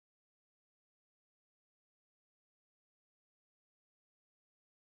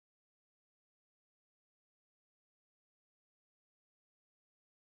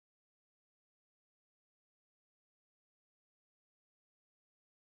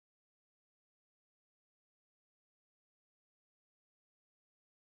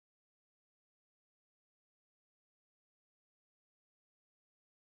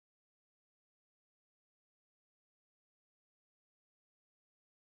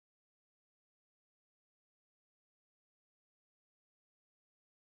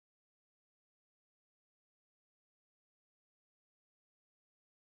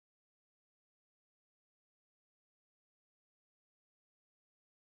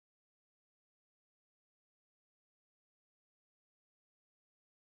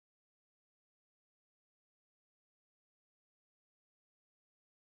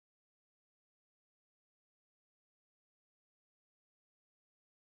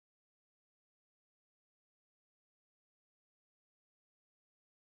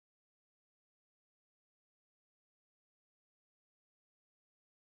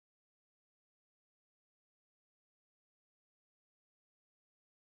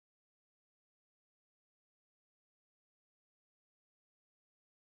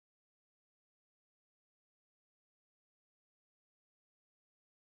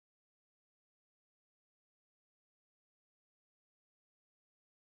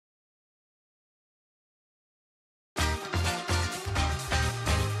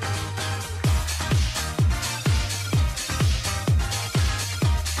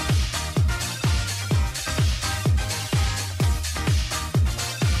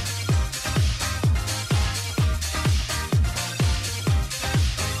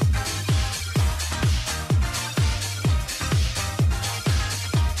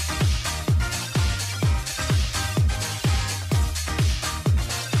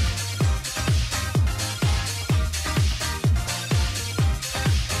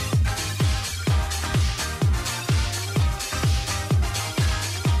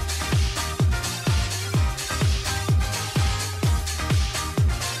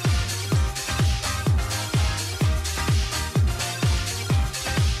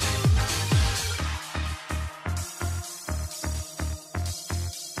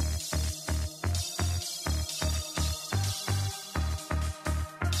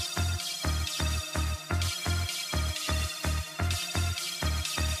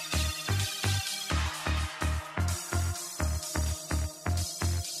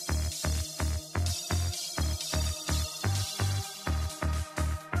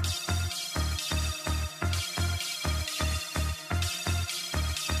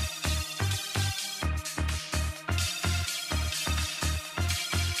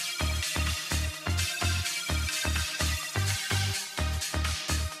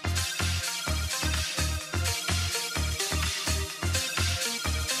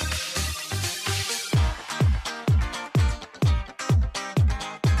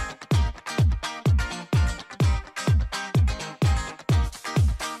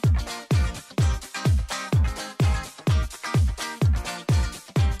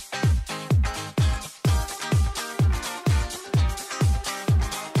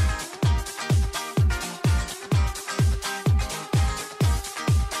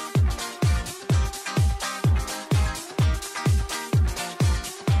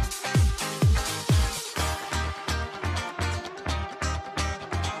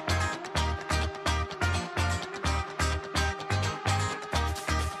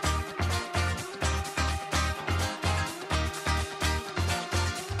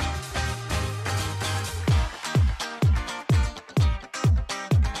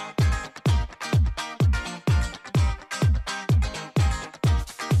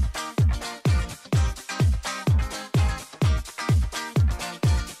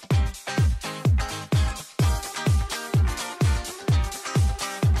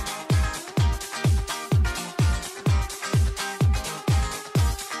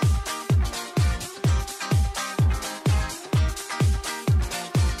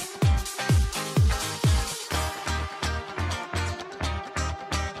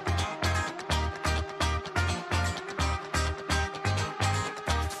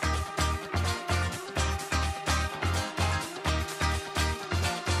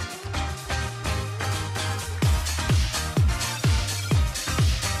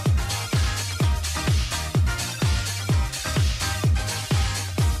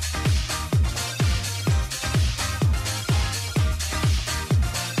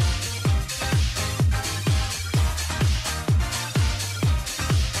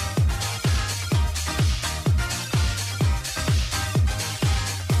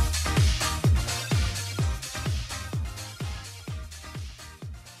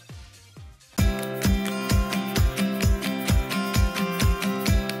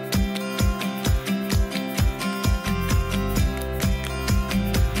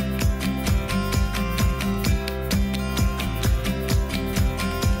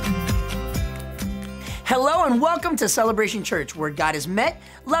Hello and welcome to Celebration Church, where God is met,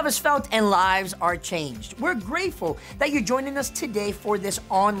 love is felt, and lives are changed. We're grateful that you're joining us today for this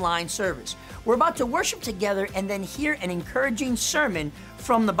online service. We're about to worship together and then hear an encouraging sermon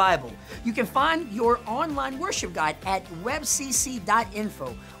from the Bible. You can find your online worship guide at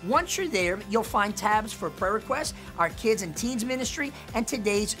webcc.info. Once you're there, you'll find tabs for prayer requests, our kids and teens ministry, and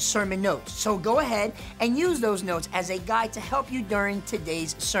today's sermon notes. So go ahead and use those notes as a guide to help you during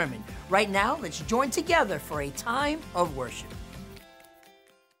today's sermon. Right now, let's join together for a time of worship.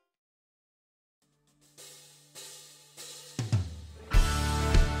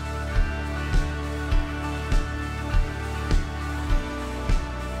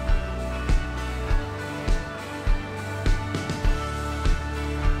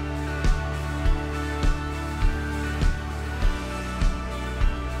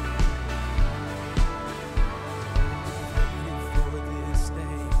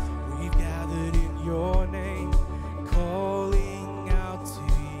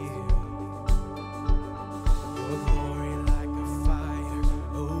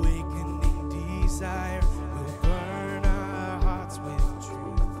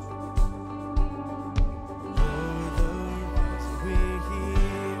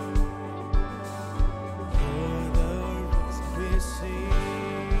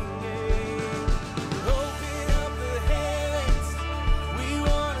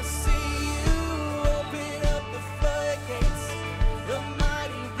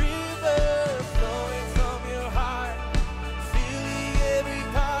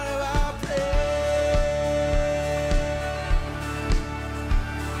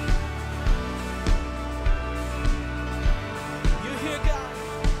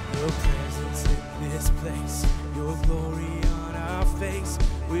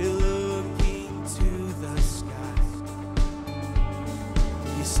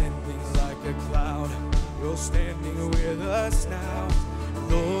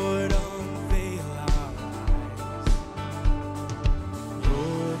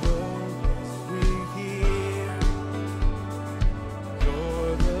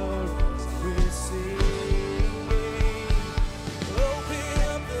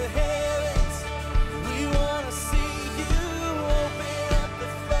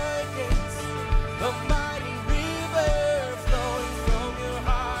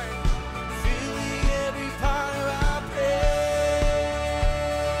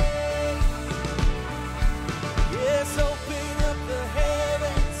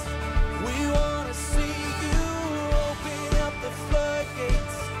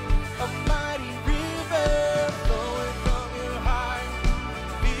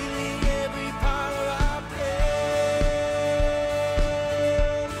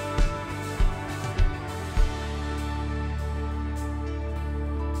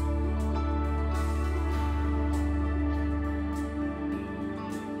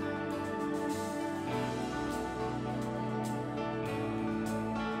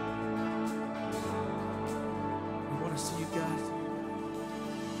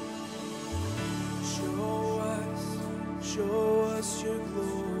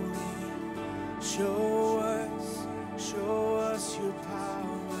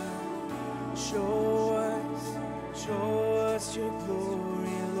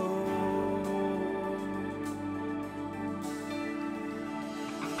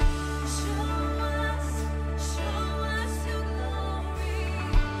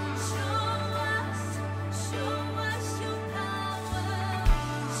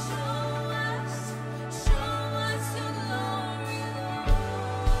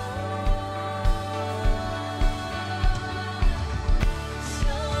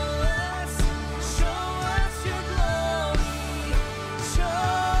 Show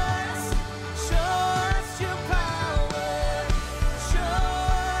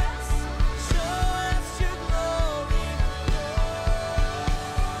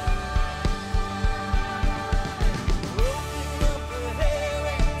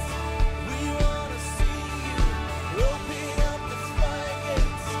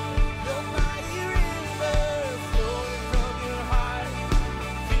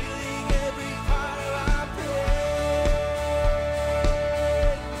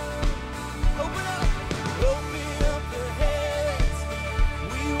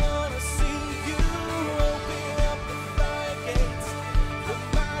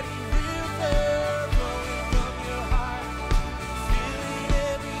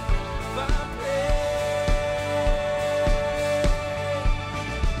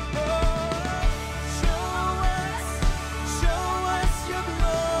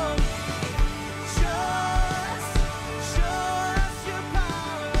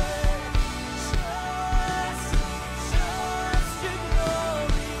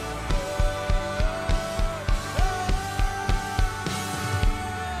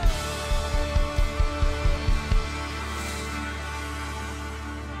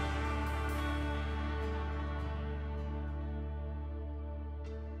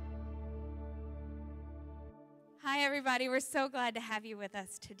everybody. We're so glad to have you with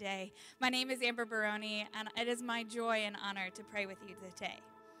us today. My name is Amber Baroni, and it is my joy and honor to pray with you today.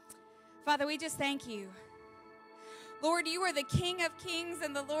 Father, we just thank you. Lord, you are the King of kings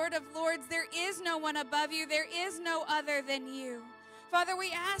and the Lord of lords. There is no one above you. There is no other than you. Father,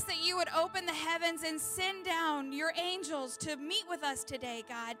 we ask that you would open the heavens and send down your angels to meet with us today,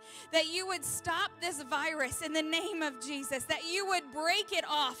 God. That you would stop this virus in the name of Jesus. That you would break it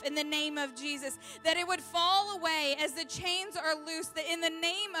off in the name of Jesus. That it would fall away as the chains are loosed in the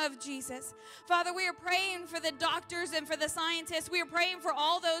name of Jesus. Father, we are praying for the doctors and for the scientists. We are praying for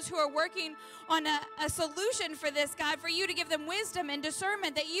all those who are working on a solution for this, God, for you to give them wisdom and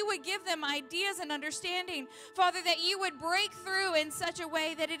discernment. That you would give them ideas and understanding. Father, that you would break through in such a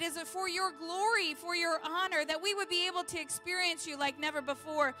way that it is for your glory, for your honor, that we would be able to experience you like never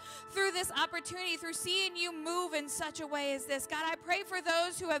before through this opportunity, through seeing you move in such a way as this. God, I pray for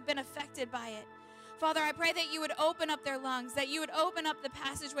those who have been affected by it. Father, I pray that you would open up their lungs, that you would open up the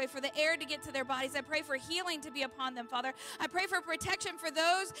passageway for the air to get to their bodies. I pray for healing to be upon them, Father. I pray for protection for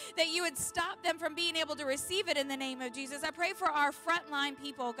those, that you would stop them from being able to receive it in the name of Jesus. I pray for our frontline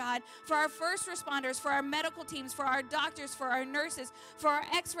people, God, for our first responders, for our medical teams, for our doctors, for our nurses, for our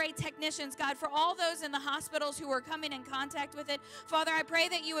x-ray technicians, God, for all those in the hospitals who are coming in contact with it. Father, I pray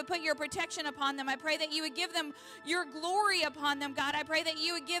that you would put your protection upon them. I pray that you would give them your glory upon them, God. I pray that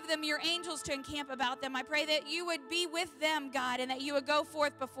you would give them your angels to encamp about them. I pray that you would be with them, God, and that you would go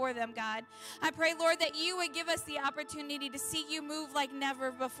forth before them, God. I pray, Lord, that you would give us the opportunity to see you move like never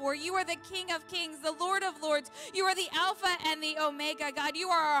before. You are the King of kings, the Lord of lords. You are the Alpha and the Omega, God. You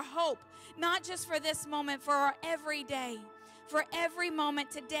are our hope, not just for this moment, for our every day. For every moment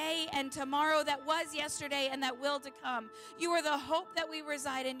today and tomorrow that was yesterday and that will to come. You are the hope that we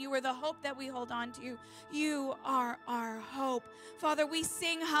reside in. You are the hope that we hold on to. You are our hope. Father, we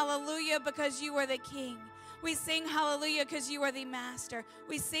sing hallelujah because you are the King. We sing hallelujah because you are the Master.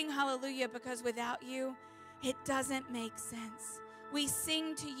 We sing hallelujah because without you, it doesn't make sense. We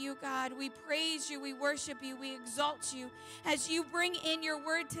sing to you, God. We praise you. We worship you. We exalt you as you bring in your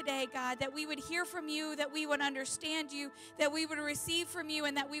word today, God, that we would hear from you, that we would understand you, that we would receive from you,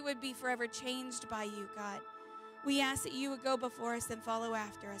 and that we would be forever changed by you, God. We ask that you would go before us and follow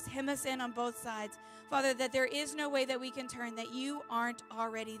after us. Hem us in on both sides. Father, that there is no way that we can turn, that you aren't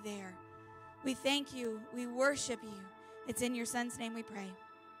already there. We thank you. We worship you. It's in your Son's name we pray.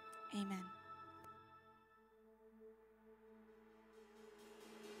 Amen.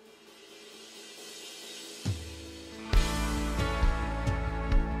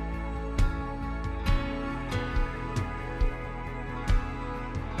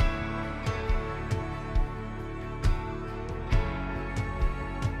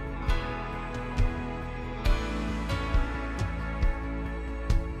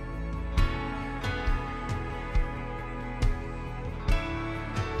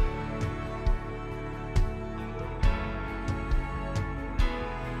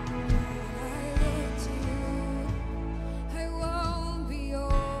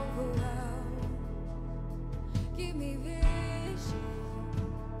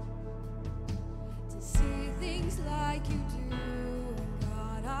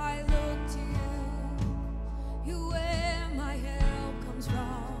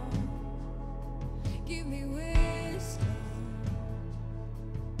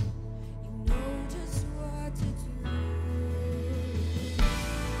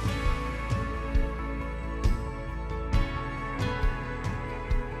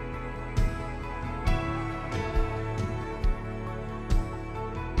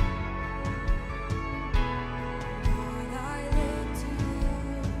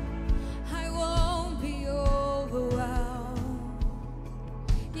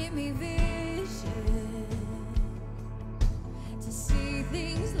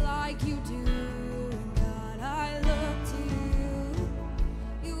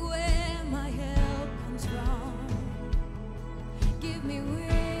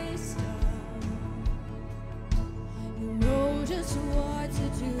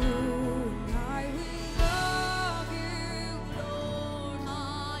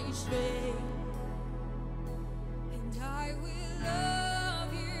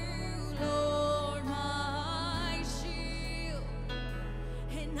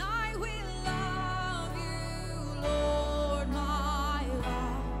 I will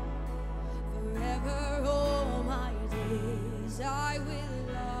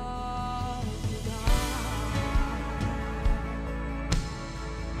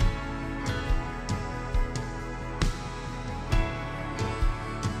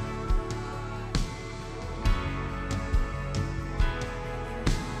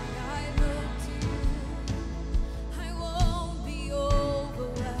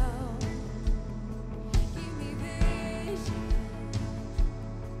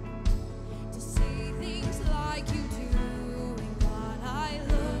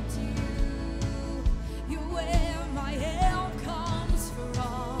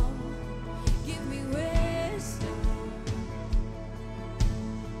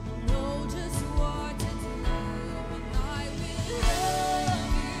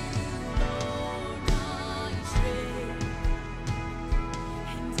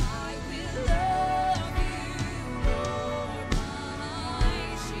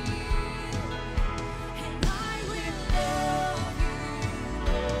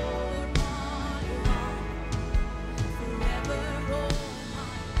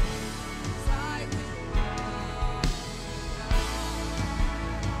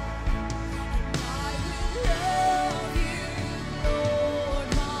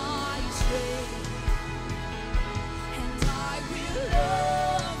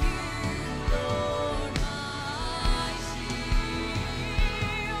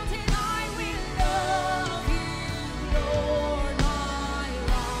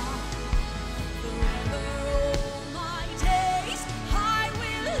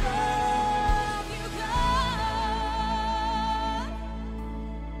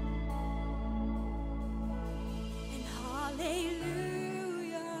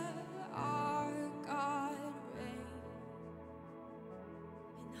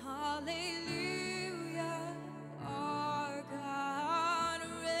Hallelujah, our God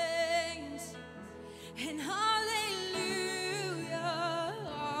reigns. And hallelujah,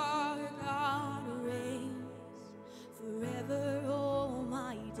 our God reigns forever all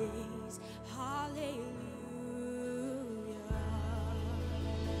my days. Hallelujah.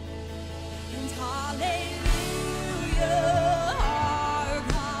 And hallelujah, our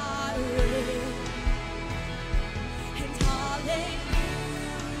God reigns. And hallelujah, our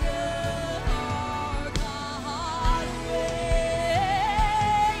God reigns.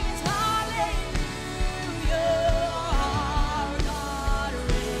 Hallelujah, our God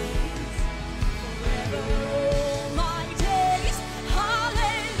reigns forever all my days.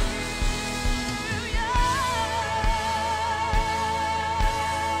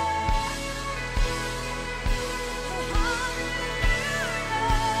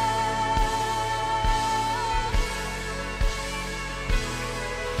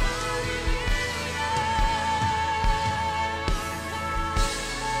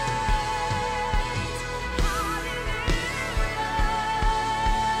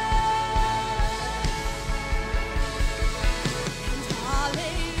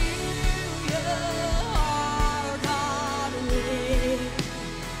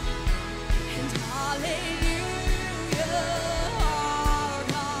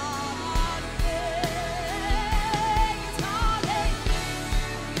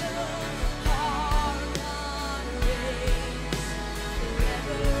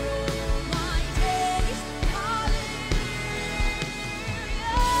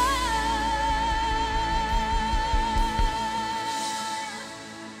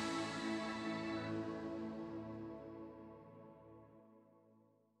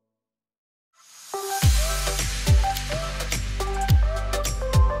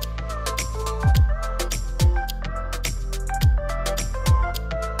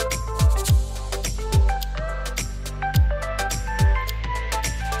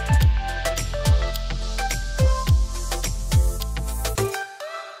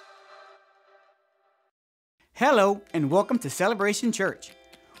 Hello and welcome to Celebration Church.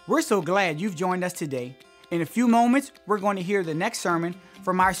 We're so glad you've joined us today. In a few moments, we're going to hear the next sermon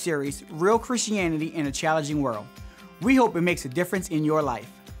from our series, Real Christianity in a Challenging World. We hope it makes a difference in your life.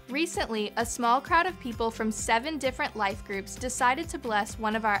 Recently, a small crowd of people from 7 different life groups decided to bless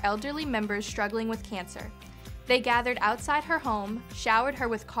one of our elderly members struggling with cancer. They gathered outside her home, showered her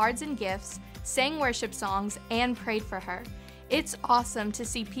with cards and gifts, sang worship songs, and prayed for her. It's awesome to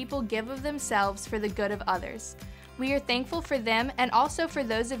see people give of themselves for the good of others. We are thankful for them and also for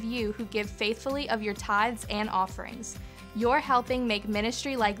those of you who give faithfully of your tithes and offerings. You're helping make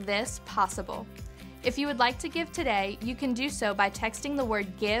ministry like this possible. If you would like to give today, you can do so by texting the word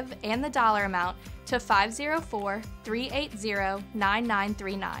GIVE and the dollar amount to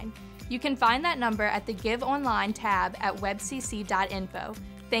 504-380-9939. You can find that number at the Give Online tab at webcc.info.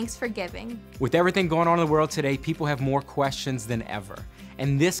 Thanks for giving. With everything going on in the world today, people have more questions than ever.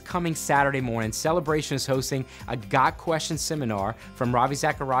 And this coming Saturday morning, Celebration is hosting a Got Questions seminar from Ravi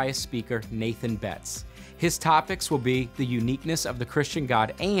Zacharias speaker Nathan Betts. His topics will be the uniqueness of the Christian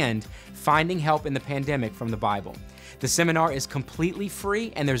God and finding help in the pandemic from the Bible. The seminar is completely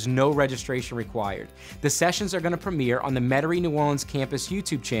free and there's no registration required. The sessions are going to premiere on the Metairie New Orleans campus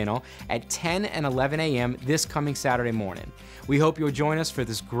YouTube channel at 10 and 11 a.m. this coming Saturday morning. We hope you'll join us for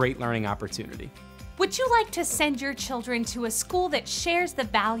this great learning opportunity. Would you like to send your children to a school that shares the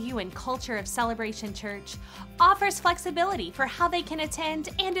value and culture of Celebration Church, offers flexibility for how they can attend,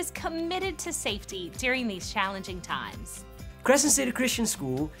 and is committed to safety during these challenging times? Crescent City Christian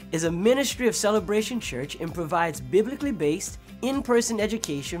School is a ministry of Celebration Church and provides biblically based, in-person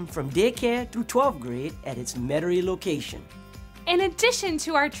education from daycare through 12th grade at its Metairie location. In addition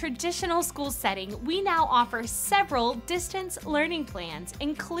to our traditional school setting, we now offer several distance learning plans,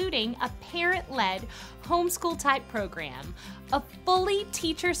 including a parent-led homeschool type program, a fully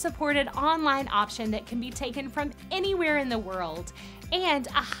teacher-supported online option that can be taken from anywhere in the world, and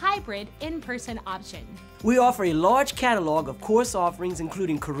a hybrid in-person option. We offer a large catalog of course offerings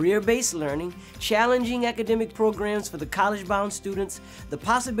including career-based learning, challenging academic programs for the college-bound students, the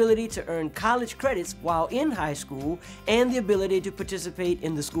possibility to earn college credits while in high school, and the ability to participate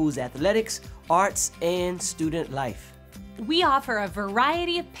in the school's athletics, arts, and student life. We offer a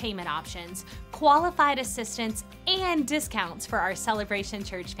variety of payment options, qualified assistance, and discounts for our Celebration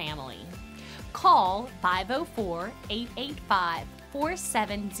Church family. Call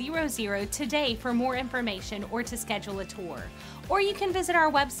 504-885-4700 today for more information or to schedule a tour. Or you can visit our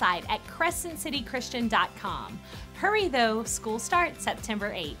website at crescentcitychristian.com. Hurry though, school starts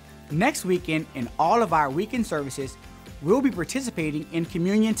September 8th. Next weekend, in all of our weekend services, We'll be participating in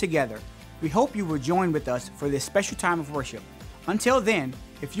communion together. We hope you will join with us for this special time of worship. Until then,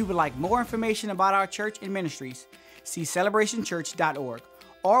 if you would like more information about our church and ministries, see celebrationchurch.org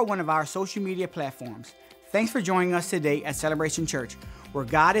or one of our social media platforms. Thanks for joining us today at Celebration Church, where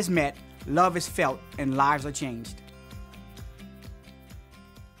God is met, love is felt, and lives are changed.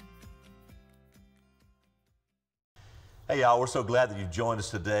 Hey y'all, we're so glad that you've joined us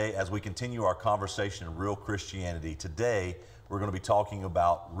today as we continue our conversation in Real Christianity. Today, we're going to be talking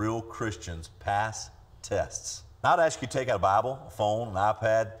about real Christians pass tests. Now I'd ask you to take out a Bible, a phone, an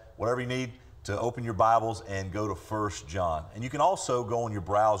iPad, whatever you need to open your Bibles and go to 1 John. And you can also go on your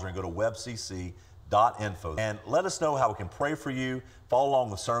browser and go to webcc.info and let us know how we can pray for you, follow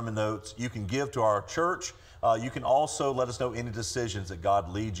along the sermon notes. You can give to our church. You can also let us know any decisions that God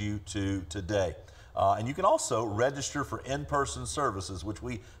leads you to today. And you can also register for in-person services, which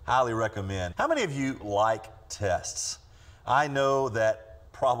we highly recommend. How many of you like tests? I know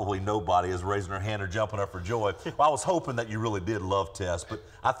that probably nobody is raising their hand or jumping up for joy. Well, I was hoping that you really did love tests, but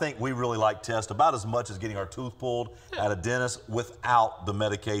I think we really like tests about as much as getting our tooth pulled at a dentist without the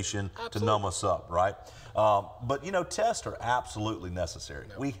medication to numb us up, right? But you know, tests are absolutely necessary.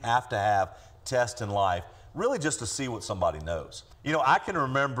 We have to have tests in life, really just to see what somebody knows. You know, I can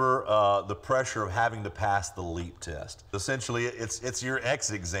remember the pressure of having to pass the LEAP test. Essentially, it's your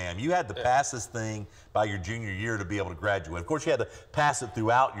exit exam. You had to pass this thing by your junior year to be able to graduate. Of course, you had to pass it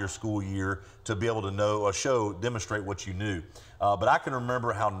throughout your school year to be able to know, or demonstrate what you knew. But I can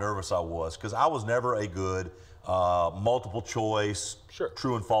remember how nervous I was, because I was never a good multiple choice,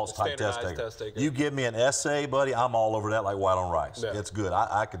 true and false type test taker. You give me an essay, buddy, I'm all over that like white on rice. It's good.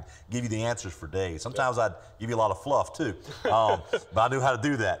 I could give you the answers for days. Sometimes I'd give you a lot of fluff too, but I knew how to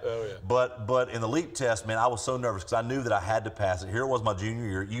do that. But in the LEAP test, man, I was so nervous because I knew that I had to pass it. Here it was my junior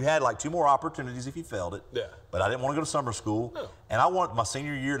year. You had like 2 more opportunities if you failed it, but I didn't want to go to summer school, and I wanted my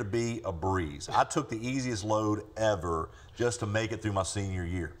senior year to be a breeze. I took the easiest load ever just to make it through my senior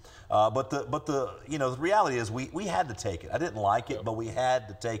year. But the reality is we had to take it. I didn't like it, but we had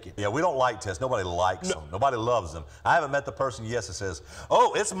to take it. Yeah, we don't like tests. Nobody likes them. Nobody loves them. I haven't met the person that says,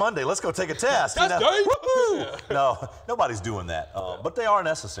 "Oh, it's Monday. Let's go take a test." No, nobody's doing that. But they are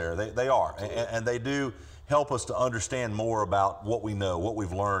necessary. They are, and they do help us to understand more about what we know, what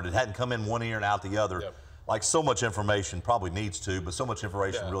we've learned. It hadn't come in one ear and out the other, like so much information probably needs to, but so much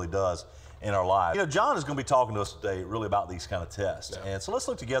information really does in our lives. You know, John is going to be talking to us today really about these kind of tests. And so let's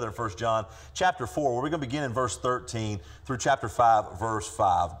look together at 1 John chapter 4, where we're going to begin in verse 13 through chapter 5, verse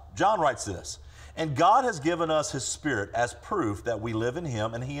 5. John writes this, "And God has given us His Spirit as proof that we live in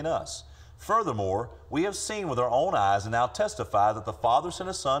Him and He in us. Furthermore, we have seen with our own eyes and now testify that the Father sent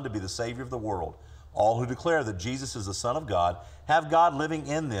His Son to be the Savior of the world. All who declare that Jesus is the Son of God have God living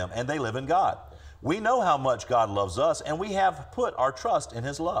in them, and they live in God. We know how much God loves us, and we have put our trust in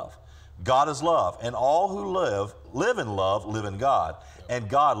His love. God is love, and all who live in love live in God, and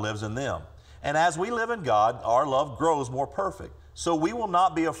God lives in them. And as we live in God, our love grows more perfect. So we will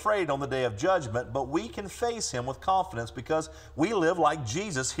not be afraid on the day of judgment, but we can face Him with confidence because we live like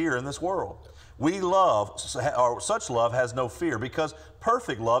Jesus here in this world. Such love has no fear, because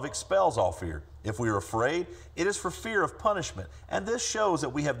perfect love expels all fear. If we are afraid, it is for fear of punishment, and this shows that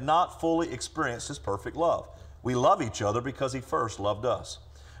we have not fully experienced His perfect love. We love each other because He first loved us.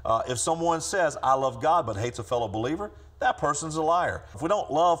 If someone says, 'I love God,' but hates a fellow believer, that person's a liar. If we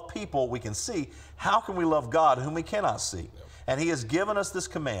don't love people we can see, how can we love God whom we cannot see? And He has given us this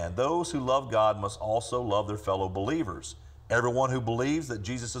command: those who love God must also love their fellow believers. Everyone who believes that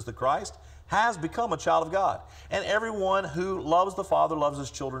Jesus is the Christ has become a child of God. And everyone who loves the Father loves His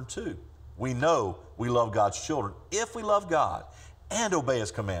children too. We know we love God's children if we love God and obey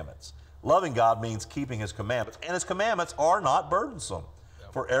His commandments. Loving God means keeping His commandments, and His commandments are not burdensome.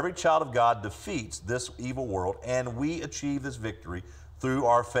 For every child of God defeats this evil world, and we achieve this victory through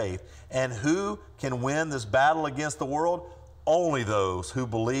our faith. And who can win this battle against the world? Only those who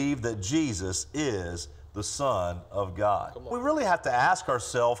believe that Jesus is the Son of God." We really have to ask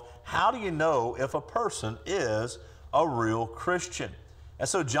ourselves, how do you know if a person is a real Christian? And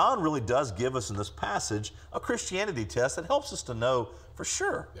so John really does give us in this passage a Christianity test that helps us to know for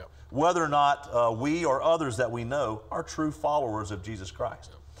sure whether or not we or others that we know are true followers of Jesus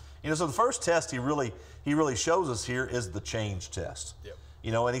Christ. You know, so the first test he really shows us here is the change test.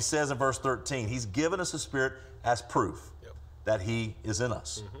 You know, and he says in verse 13, He's given us His Spirit as proof that He is in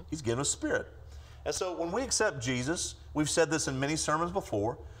us. He's given us Spirit. And so when we accept Jesus, we've said this in many sermons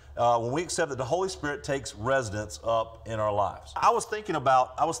before, when we accept that the Holy Spirit takes residence up in our lives. I was thinking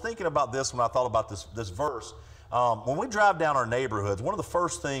about this when I thought about this verse. When we drive down our neighborhoods, one of the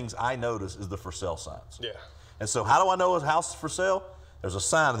first things I notice is the for sale signs. And so how do I know a house is for sale? There's a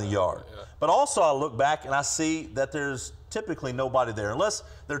sign in the yard. But also I look back and I see that there's typically nobody there unless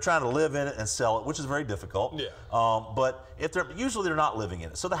they're trying to live in it and sell it, which is very difficult. But if usually they're not living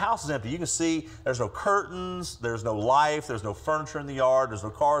in it. So the house is empty. You can see there's no curtains, there's no life, there's no furniture in the yard, there's no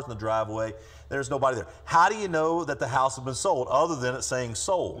cars in the driveway, there's nobody there. How do you know that the house has been sold other than it saying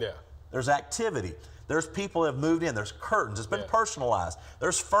sold? There's activity. There's people that have moved in. There's curtains. It's been personalized.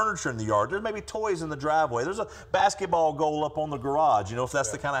 There's furniture in the yard. There's maybe toys in the driveway. There's a basketball goal up on the garage, you know, if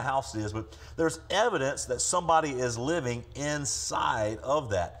that's the kind of house it is. But there's evidence that somebody is living inside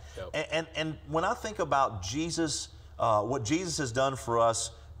of that. And when I think about Jesus, what Jesus has done for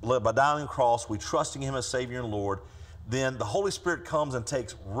us by dying on the cross, we trusting Him as Savior and Lord, then the Holy Spirit comes and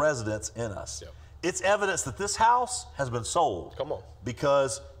takes residence in us. It's evidence that this house has been sold. Come on.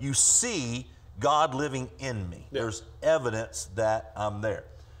 Because you see God living in me. There's evidence that I'm there.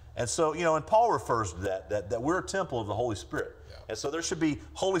 And so, you know, and Paul refers to that we're a temple of the Holy Spirit. And so there should be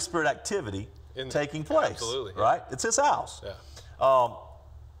Holy Spirit activity taking place. Absolutely. Right? It's His house. And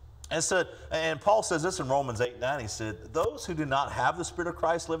Paul says this in Romans 8:9. He said, those who do not have the Spirit of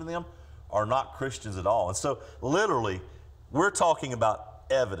Christ living in them are not Christians at all. And so literally, we're talking about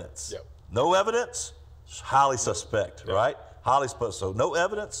evidence. No evidence, highly suspect, right? Highly suspect. So no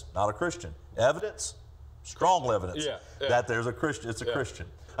evidence, not a Christian. Evidence, strong evidence that there's a Christian. It's a Christian.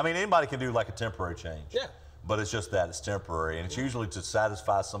 I mean, anybody can do like a temporary change. But it's just that it's temporary, and it's usually to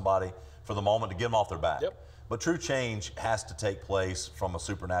satisfy somebody for the moment to get them off their back. But true change has to take place from a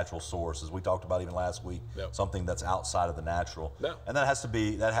supernatural source, as we talked about even last week. Something that's outside of the natural, and that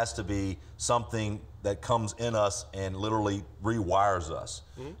has to be something that comes in us and literally rewires us.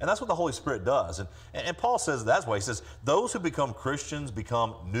 And that's what the Holy Spirit does. And Paul says that's why he says those who become Christians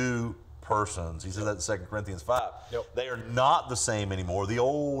become new persons. He says that in 2 Corinthians 5. They are not the same anymore. The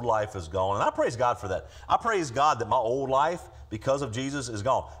old life is gone. And I praise God for that. I praise God that my old life, because of Jesus, is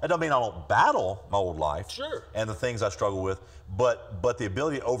gone. That doesn't mean I don't battle my old life and the things I struggle with, but the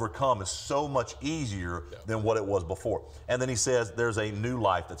ability to overcome is so much easier than what it was before. And then he says there's a new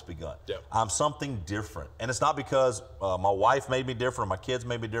life that's begun. I'm something different. And it's not because my wife made me different, or my kids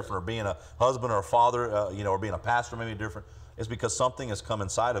made me different, or being a husband or a father, you know, or being a pastor made me different. It's because something has come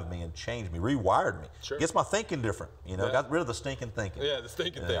inside of me and changed me, rewired me. Gets my thinking different, you know, got rid of the stinking thinking. The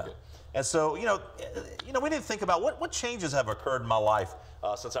stinking thinking. And so, you know, we need to think about what changes have occurred in my life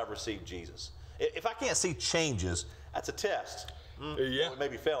since I've received Jesus. If I can't see changes, that's a test. We may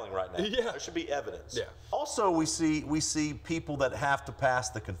be failing right now. There should be evidence. Also, we see people that have to pass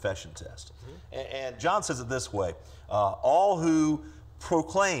the confession test. And John says it this way: all who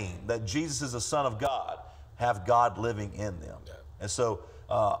proclaim that Jesus is the Son of God have God living in them. And so,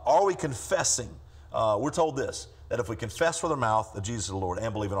 are we confessing? We're told this, that if we confess with our mouth that Jesus is the Lord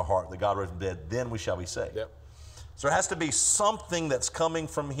and believe in our heart that God raised from the dead, then we shall be saved. So there has to be something that's coming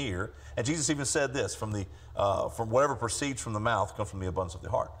from here. And Jesus even said this, from whatever proceeds from the mouth comes from the abundance of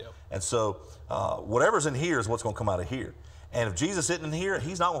the heart. And so whatever's in here is what's going to come out of here. And if Jesus isn't in here,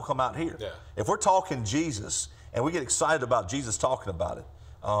 He's not going to come out here. If we're talking Jesus and we get excited about Jesus talking about it,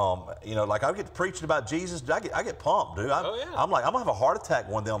 you know, like I get preaching about Jesus, I get pumped, dude. I'm like, I'm gonna have a heart attack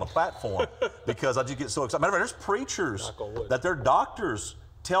one day on the platform because I just get so excited. Matter of fact, there's preachers that their doctors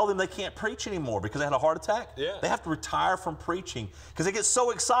tell them they can't preach anymore because they had a heart attack. They have to retire from preaching because they get so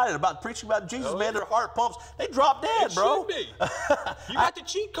excited about preaching about Jesus. Man, their heart pumps. They drop dead, bro. Should be. You got the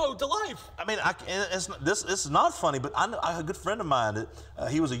cheat code to life. I mean, this is not funny, but I have a good friend of mine that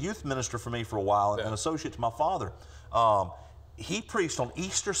he was a youth minister for me for a while, and an associate to my father. He preached on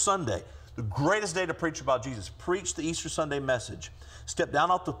Easter Sunday, the greatest day to preach about Jesus. Preached the Easter Sunday message. Stepped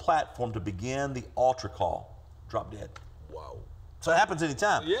down off the platform to begin the altar call. Dropped dead. Wow. So it happens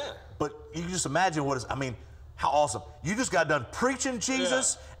anytime. But you can just imagine I mean, how awesome. You just got done preaching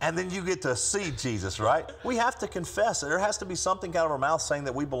Jesus, and then you get to see Jesus, right? We have to confess it. There has to be something out of our mouth saying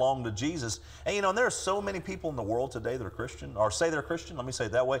that we belong to Jesus. And you know, and there are so many people in the world today that are Christian, or say they're Christian, let me say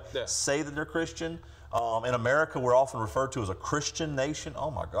it that way, say that they're Christian. In America, we're often referred to as a Christian nation.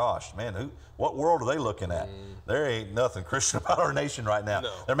 Oh my gosh, man, what world are they looking at? There ain't nothing Christian about our nation right now.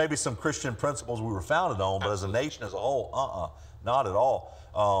 There may be some Christian principles we were founded on, but as a nation as a whole, not at all.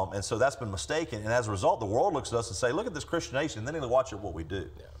 And so that's been mistaken. And as a result, the world looks at us and say, look at this Christian nation, and then they watch what we do.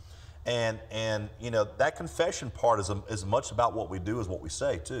 And you know, that confession part is as much about what we do as what we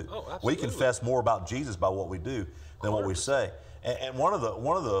say too. We confess more about Jesus by what we do than 100%. What we say. And one of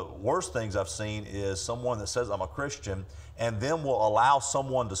the worst things I've seen is someone that says I'm a Christian and then will allow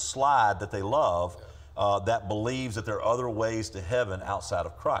someone to slide that they love that believes that there are other ways to heaven outside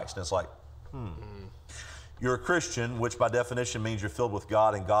of Christ. And it's like, You're a Christian, which by definition means you're filled with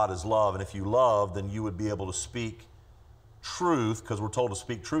God and God is love. And if you love, then you would be able to speak truth, because we're told to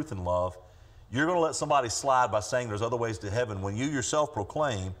speak truth in love. You're going to let somebody slide by saying there's other ways to heaven when you yourself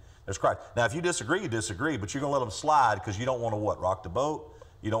proclaim there's Christ. Now, if you disagree, but you're going to let them slide because you don't want to what? Rock the boat?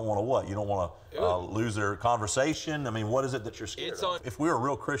 You don't want to what? You don't want to lose their conversation? I mean, what is it that you're scared of? If we are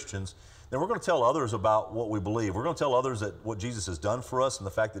real Christians, then we're going to tell others about what we believe. We're going to tell others that what Jesus has done for us and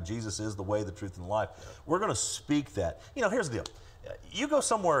the fact that Jesus is the way, the truth, and the life. Yeah. We're going to speak that. You know, here's the deal. You go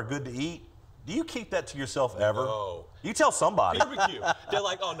somewhere good to eat, do you keep that to yourself ever? No. You tell somebody. Barbecue. They're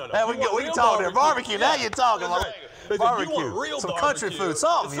like, oh, no. Hey, we can talk there. Barbecue. Now you're talking. Right. Barbecue. You want real some barbecue. Country food,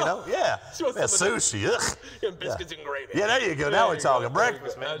 something, you know? Yeah. Sushi. And biscuits and gravy. Yeah, there you go. Now we're talking.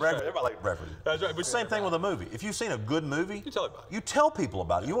 Breakfast, man. Breakfast. Right. Everybody likes breakfast. That's right. But same thing with a movie. If you've seen a good movie, you tell everybody. You tell people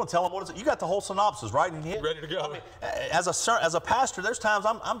about it. You want to tell them what is it. You got the whole synopsis right in your head. Ready to go. I mean, as a pastor, there's times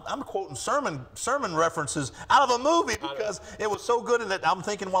I'm quoting sermon references out of a movie because it was so good, and I'm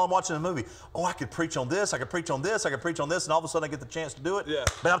thinking while I'm watching the movie, oh, I could preach on this, I could preach on this, I could preach on this, and all of a sudden I get the chance to do it. Yeah.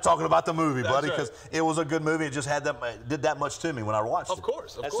 But I'm talking about the movie, buddy, right. because it was a good movie. It just did that much to me when I watched it. Of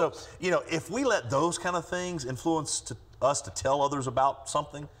course. So, you know, if we let those kind of things influence us to tell others about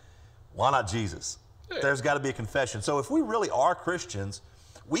something, why not Jesus? Yeah. There's got to be a confession. So if we really are Christians,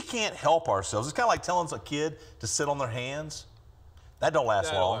 we can't help ourselves. It's kind of like telling a kid to sit on their hands. That don't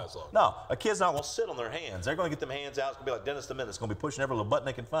last long. No, a kid's not going to sit on their hands. They're going to get them hands out. It's going to be like Dennis the Menace. It's going to be pushing every little button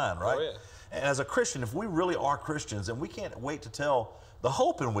they can find, right? Oh, yeah. And as a Christian, if we really are Christians, and we can't wait to tell the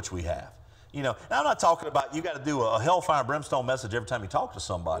hope in which we have. You know, and I'm not talking about you got to do a hellfire and brimstone message every time you talk to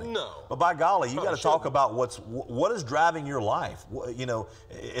somebody. No. But by golly, you got to talk about what is driving your life. You know,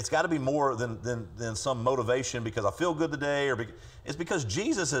 it's got to be more than some motivation because I feel good today, or it's because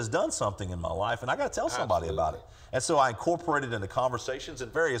Jesus has done something in my life, and I got to tell somebody about it. And so I incorporate it into conversations in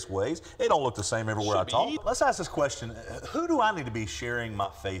various ways. They don't look the same everywhere I talk. Let's ask this question: who do I need to be sharing my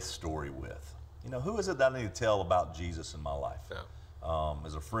faith story with? You know, who is it that I need to tell about Jesus in my life? Yeah.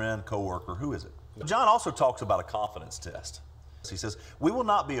 As a friend, coworker, who is it? John also talks about a confidence test. He says, we will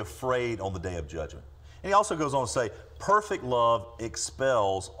not be afraid on the day of judgment. And he also goes on to say, perfect love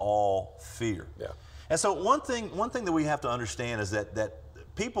expels all fear. Yeah. And so one thing that we have to understand is that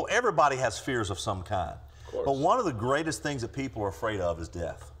everybody has fears of some kind. Of but one of the greatest things that people are afraid of is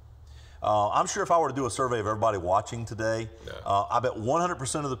death. I'm sure if I were to do a survey of everybody watching today, I bet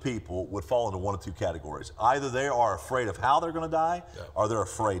 100% of the people would fall into one of two categories. Either they are afraid of how they're going to die, or they're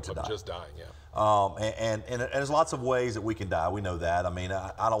afraid to die. Just dying, yeah. And there's lots of ways that we can die. We know that. I mean,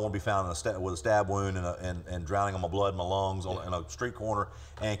 I don't want to be found with a stab wound and drowning on my blood in my lungs in a street corner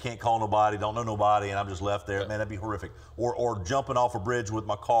and can't call nobody, don't know nobody, and I'm just left there. Yeah. Man, that'd be horrific. Or jumping off a bridge with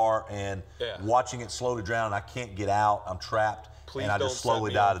my car and watching it slowly drown and I can't get out. I'm trapped. Please and I just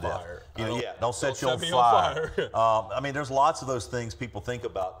slowly die to death. You know, don't set you on fire. I mean, there's lots of those things people think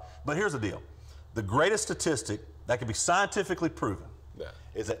about. But here's the deal. The greatest statistic that can be scientifically proven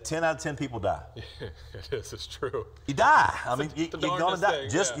is that 10 out of 10 people die. It is. It's true. You die. I mean, you're going to die.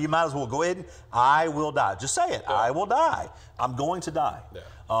 You might as well go ahead and, I will die. Just say it. I will die. I'm going to die. Yeah.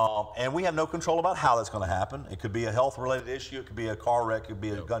 And we have no control about how that's going to happen. It could be a health-related issue. It could be a car wreck. It could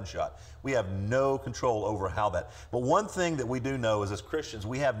be a gunshot. We have no control over how that. But one thing that we do know is as Christians,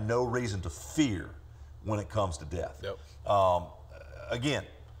 we have no reason to fear when it comes to death. Yep. Again,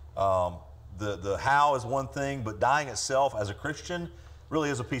 the how is one thing, but dying itself as a Christian really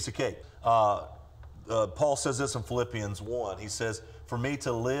is a piece of cake. Paul says this in Philippians 1. He says, for me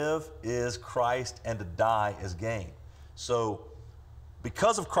to live is Christ and to die is gain. So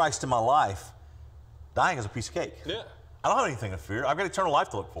because of Christ in my life, dying is a piece of cake. Yeah. I don't have anything to fear. I've got eternal life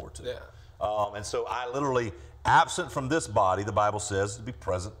to look forward to. Yeah. And so I literally, absent from this body, the Bible says, to be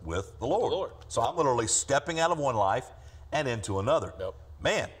present with the Lord. So I'm literally stepping out of one life and into another. Yep.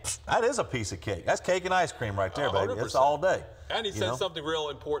 Man, that is a piece of cake. That's cake and ice cream right there, baby. 100%. It's all day. And he says something real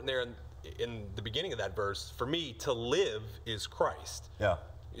important there in the beginning of that verse. For me, to live is Christ. Yeah.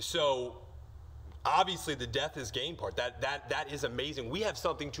 So obviously the death is gain part. That is amazing. We have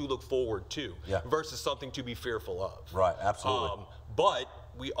something to look forward to versus something to be fearful of. Right, absolutely. But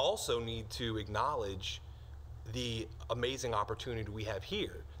we also need to acknowledge the amazing opportunity we have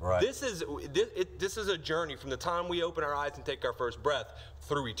here. Right. This is a journey from the time we open our eyes and take our first breath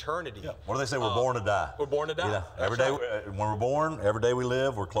through eternity. Yeah. What do they say? We're born to die. We're born to die. You know, every day when we're born, every day we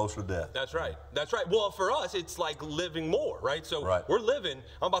live, we're closer to death. That's right. That's right. Well, for us, it's like living more, right? So we're living.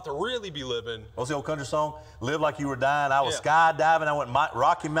 I'm about to really be living. What's the old country song? Live like you were dying. I was skydiving. I went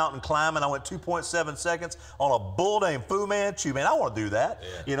Rocky Mountain climbing. I went 2.7 seconds on a bull named Fu Manchu. Man, I want to do that.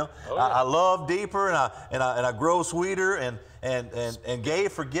 Yeah. You know, I love deeper and I grow sweeter and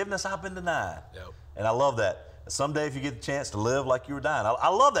gave forgiveness I've been denied. Yep. And I love that. Someday, if you get the chance to live like you were dying. I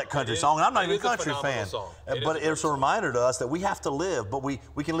love that country song, and I'm not even a country fan. But it's a reminder to us that we have to live, but we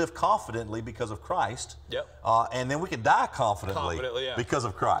can live confidently because of Christ. Yep. And then we can die confidently because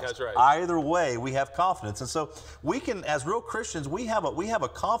of Christ. That's right. Either way, we have confidence. And so we can, as real Christians, we have a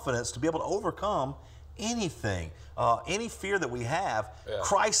confidence to be able to overcome anything, any fear that we have.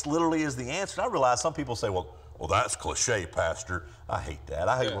 Christ literally is the answer. And I realize some people say, well, that's cliche, Pastor. I hate that.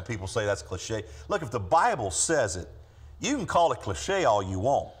 I hate when people say that's cliche. Look, if the Bible says it, you can call it cliche all you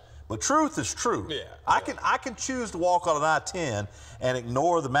want, but truth is truth. I can choose to walk on an I-10 and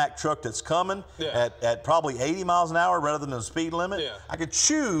ignore the Mack truck that's coming at probably 80 miles an hour rather than the speed limit. I could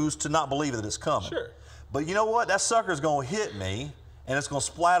choose to not believe that it's coming. Sure. But you know what? That sucker's going to hit me, and it's going to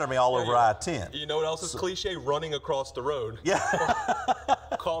splatter me all over I-10. You know what else is cliche? Running across the road. Yeah.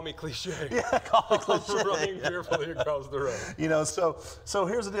 Call me cliche. Yeah, call me cliche. Running fearfully across the road. You know, so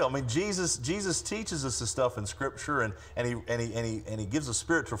here's the deal. I mean, Jesus teaches us this stuff in Scripture, and he gives a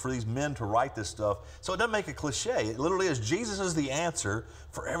spirit for these men to write this stuff. So it doesn't make it cliche. It literally is. Jesus is the answer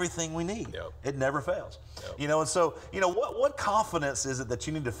for everything we need. It never fails. You know, and so what confidence is it that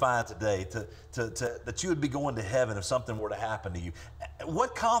you need to find today that you would be going to heaven if something were to happen to you?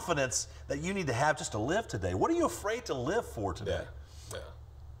 What confidence that you need to have just to live today? What are you afraid to live for today?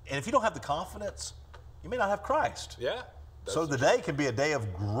 And if you don't have the confidence, you may not have Christ. So the day can be a day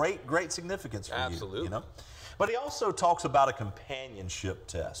of great significance for you. You know? But he also talks about a companionship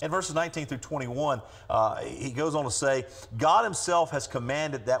test. In verses 19 through 21, he goes on to say, God himself has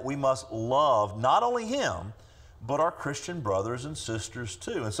commanded that we must love not only him, but our Christian brothers and sisters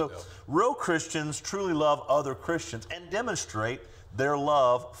too. And so real Christians truly love other Christians and demonstrate their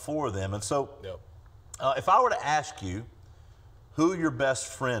love for them. And so if I were to ask you who your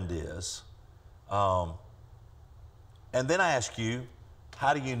best friend is, and then I ask you,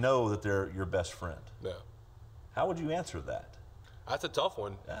 how do you know that they're your best friend? How would you answer that? That's a tough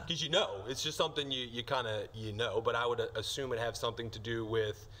one, because it's just something you kind of know, but I would assume it has something to do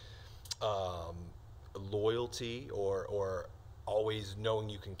with loyalty or always knowing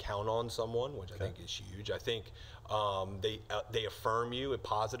you can count on someone, which I think is huge. I think they affirm you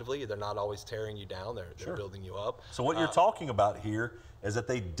positively. They're not always tearing you down. They're building you up. So what you're talking about here is that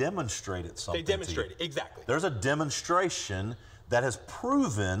they demonstrated something. They demonstrated, exactly. There's a demonstration that has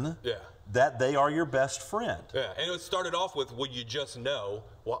proven that they are your best friend. And it started off with, well, you just know.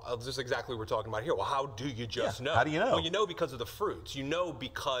 Well, just exactly what we're talking about here. Well, how do you just know? How do you know? Well, you know because of the fruits. You know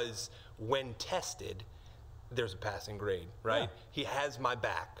because when tested, there's a passing grade, right? He has my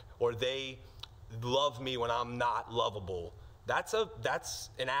back, or they love me when I'm not lovable. That's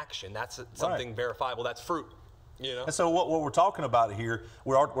an action. That's something verifiable. That's fruit. You know. And so what we're talking about here,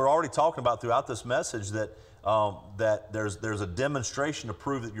 we're already talking about throughout this message that that there's a demonstration to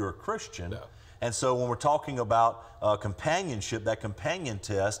prove that you're a Christian. And so when we're talking about companionship, that companion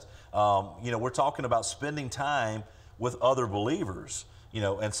test, we're talking about spending time with other believers.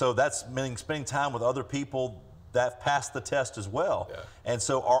 And so that's meaning spending time with other people that passed the test as well. And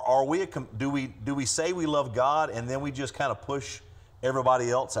so do we say we love God and then we just kind of push everybody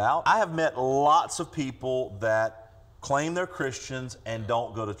else out? I have met lots of people that claim they're Christians and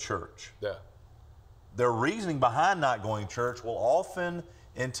don't go to church. Their reasoning behind not going to church will often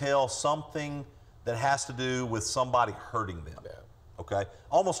entail something that has to do with somebody hurting them. Okay?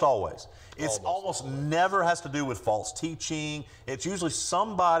 Almost always. It's almost never has to do with false teaching. It's usually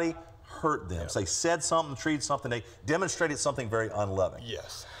somebody hurt them. So they said something, treated something, they demonstrated something very unloving.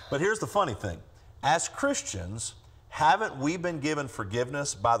 But here's the funny thing. As Christians, haven't we been given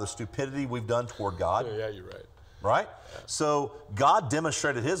forgiveness by the stupidity we've done toward God? Yeah, you're right. Right? So God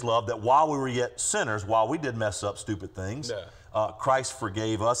demonstrated his love that while we were yet sinners, while we did mess up stupid things, Christ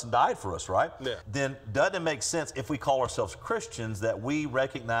forgave us and died for us, right? Then doesn't it make sense if we call ourselves Christians that we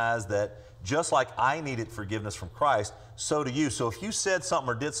recognize that just like I needed forgiveness from Christ, so do you. So if you said something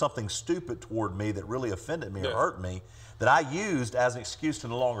or did something stupid toward me that really offended me or hurt me, that I used as an excuse to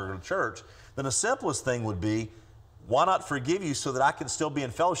no longer go to church, then the simplest thing would be, why not forgive you so that I can still be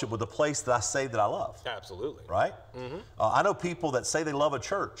in fellowship with the place that I say that I love? Absolutely. Right? I know people that say they love a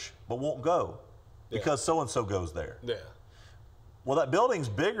church but won't go because so-and-so goes there. Well, that building's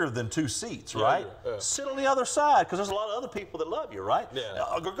bigger than 2 seats, right? Sit on the other side because there's a lot of other people that love you, right?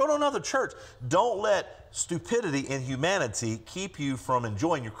 Go to another church. Don't let stupidity and humanity keep you from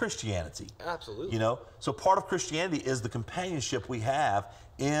enjoying your Christianity. Absolutely. So part of Christianity is the companionship we have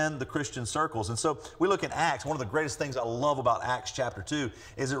in the Christian circles. And so we look in Acts. One of the greatest things I love about Acts chapter 2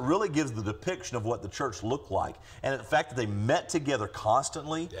 is it really gives the depiction of what the church looked like. And the fact that they met together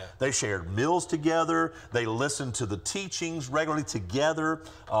constantly, they shared meals together, they listened to the teachings regularly together,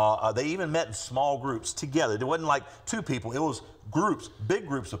 they even met in small groups together. It wasn't like two people, it was groups, big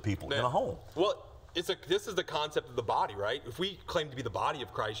groups of people in a home. Well, this is the concept of the body, right? If we claim to be the body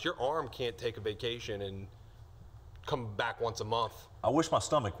of Christ, your arm can't take a vacation and come back once a month. I wish my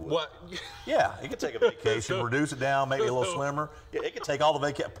stomach would. What? Yeah, it could take a vacation, reduce it down, make it a little slimmer. Yeah, it could take all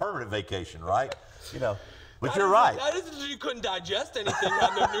the permanent vacation, right? You know, but you're right. That isn't that you couldn't digest anything,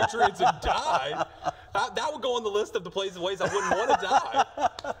 had no nutrients, and died. That would go on the list of the ways I wouldn't want to die.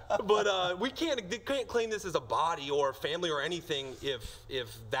 But we can't claim this as a body or family or anything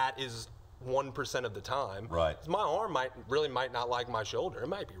if that is 1% of the time. Right. My arm might not like my shoulder. It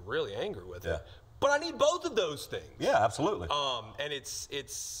might be really angry with it. But I need both of those things. Yeah, absolutely. And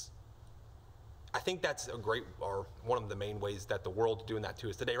I think that's one of the main ways that the world's doing that to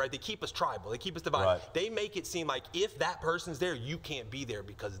us today, right? They keep us tribal. They keep us divided. Right. They make it seem like if that person's there, you can't be there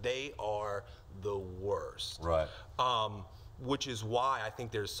because they are the worst. Right. Which is why I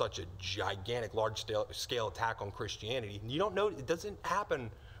think there's such a gigantic, large-scale attack on Christianity. And you don't know, it doesn't happen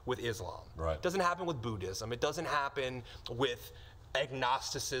with Islam. Right. It doesn't happen with Buddhism. It doesn't happen with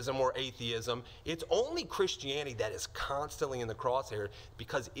agnosticism or atheism. It's only Christianity that is constantly in the crosshair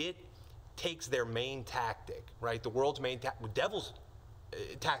because it takes their main tactic, right? The world's main devil's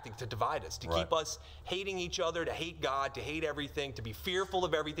tactic to divide us, to keep us hating each other, to hate God, to hate everything, to be fearful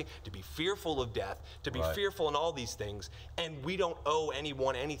of everything, to be fearful of death, to be fearful in all these things. And we don't owe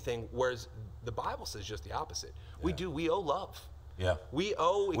anyone anything, whereas the Bible says just the opposite. We owe love. Yeah. We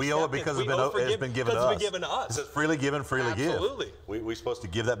owe it because it's been given to us. It's freely given, freely give. Absolutely. We're supposed to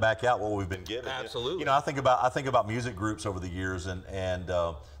give that back out, what we've been given. Absolutely. You know, I think about music groups over the years, and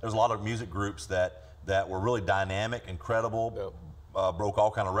there's a lot of music groups that were really dynamic, incredible, broke all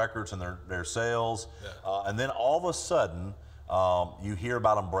kind of records in their sales, and then all of a sudden you hear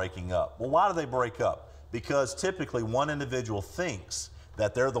about them breaking up. Well, why do they break up? Because typically one individual thinks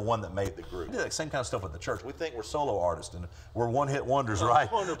that they're the one that made the group. We do that same kind of stuff with the church. We think we're solo artists and we're one-hit wonders, right?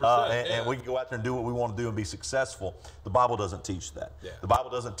 100%, and we can go out there and do what we want to do and be successful. The Bible doesn't teach that. Yeah. The Bible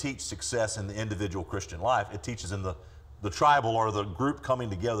doesn't teach success in the individual Christian life. It teaches in the tribal or the group coming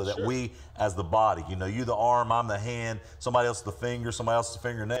together that we as the body, you know, you the arm, I'm the hand, somebody else the finger, somebody else the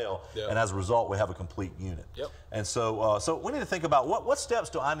fingernail, and as a result we have a complete unit. Yep. And so so we need to think about what steps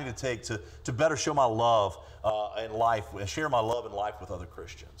do I need to take to better show my love in life and share my love in life with other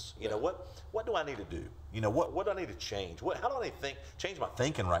Christians. You know, what do I need to do? You know, what do I need to change? How do I need to change my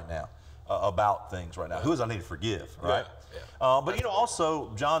thinking right now about things right now? Who does I need to forgive, right? But you know,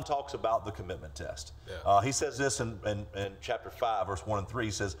 also John talks about the commitment test. He says this in chapter 5, verse 1 and 3.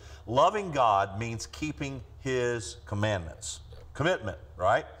 He says, loving God means keeping his commandments. Commitment,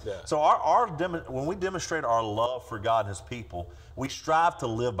 right? So when we demonstrate our love for God and his people, we strive to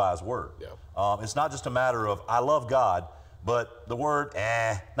live by his word. It's not just a matter of, I love God, but the word,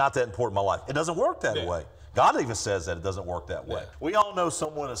 not that important in my life. It doesn't work that way. God even says that it doesn't work that way. We all know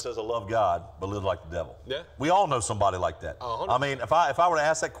someone that says, I love God, but lives like the devil. We all know somebody like that. I mean, if I were to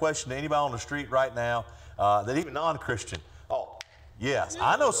ask that question to anybody on the street right now, that even non-Christian, yes,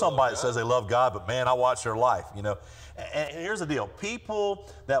 I know somebody that says they love God, but man, I watch their life, you know. And here's the deal. People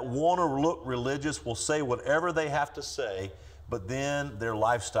that want to look religious will say whatever they have to say, but then their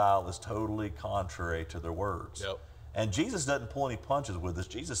lifestyle is totally contrary to their words. And Jesus doesn't pull any punches with us.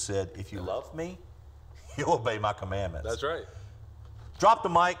 Jesus said, if you love me, you obey my commandments. That's right. Drop the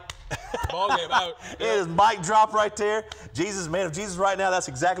mic. Ball game out. It is mic drop right there. Jesus, man, if Jesus right now, that's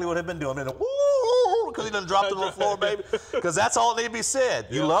exactly what he'd been doing. Woo, because he done dropped it on the floor, baby. Because that's all that need to be said.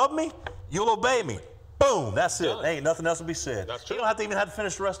 You love me, you'll obey me. Boom, that's it. There ain't nothing else to be said. That's true. You don't have to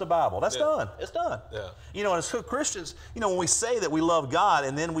finish the rest of the Bible. That's done. It's done. You know, and as Christians, you know, when we say that we love God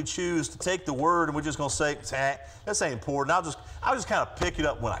and then we choose to take the word and we're just going to say, this ain't important. I'll just kind of pick it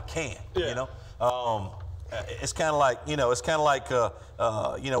up when I can, you know. It's kind of like, you know,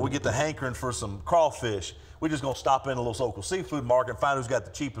 you know, we get the hankering for some crawfish. We're just going to stop in a little local seafood market and find who's got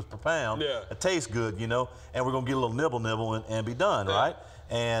the cheapest per pound. It tastes good, you know, and we're going to get a little nibble and be done, right?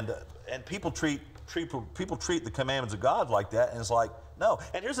 And people treat the commandments of God like that, and it's like, no.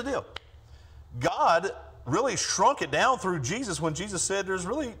 And here's the deal. God really shrunk it down through Jesus when Jesus said there's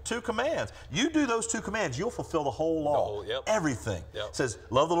really 2 commands. You do those 2 commands, you'll fulfill the whole law. Everything. It says,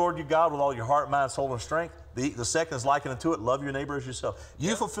 love the Lord your God with all your heart, mind, soul, and strength. The second is likened unto it, love your neighbor as yourself.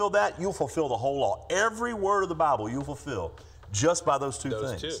 You fulfill that, you'll fulfill the whole law. Every word of the Bible you'll fulfill just by those two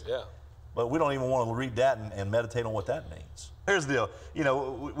things. But we don't even want to read that and meditate on what that means. Here's the deal. You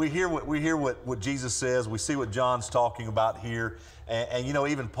know, we hear what Jesus says. We see what John's talking about here. And you know,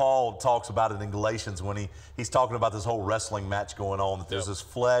 even Paul talks about it in Galatians when he's talking about this whole wrestling match going on, that there's this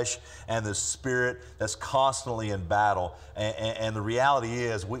flesh and this spirit that's constantly in battle. And the reality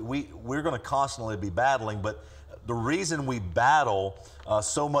is we're going to constantly be battling, but the reason we battle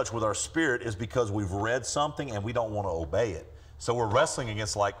so much with our spirit is because we've read something and we don't want to obey it. So we're wrestling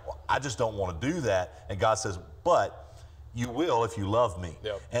against, like, I just don't want to do that. And God says, but you will if you love me.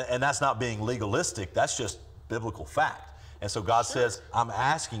 Yep. And that's not being legalistic. That's just biblical fact. And so God says, I'm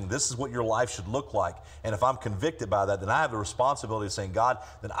asking, this is what your life should look like. And if I'm convicted by that, then I have the responsibility of saying, God,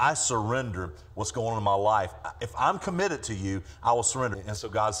 then I surrender what's going on in my life. If I'm committed to you, I will surrender. And so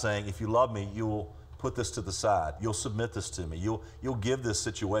God's saying, if you love me, you will put this to the side. You'll submit this to me. You'll give this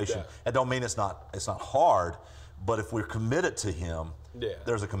situation. Yeah. That don't mean it's not hard. But if we're committed to Him,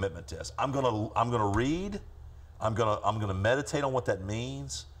 there's a commitment test. I'm gonna read. I'm gonna meditate on what that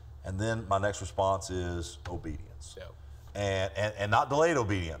means, and then my next response is obedience. And not delayed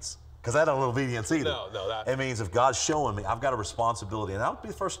obedience, because that don't obedience either. No, it means if God's showing me, I've got a responsibility, and I'll be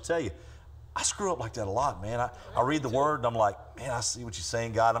the first to tell you, I screw up like that a lot, man. I read the Word, and I'm like, man, I see what you're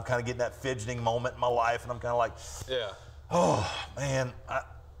saying, God. I'm kind of getting that fidgeting moment in my life, and I'm kind of like, oh man.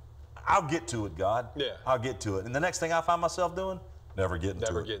 I'll get to it, God. I'll get to it. And the next thing I find myself doing, never getting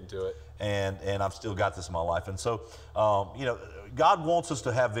to it. And I've still got this in my life. And so, you know, God wants us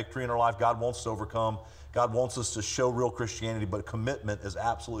to have victory in our life. God wants us to overcome. God wants us to show real Christianity, but commitment is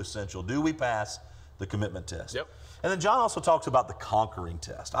absolutely essential. Do we pass the commitment test? Yep. And then John also talks about the conquering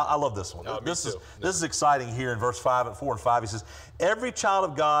test. I love this one. This is exciting here in verse 4 and 5. He says, every child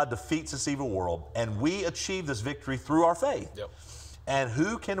of God defeats this evil world, and we achieve this victory through our faith. Yep. And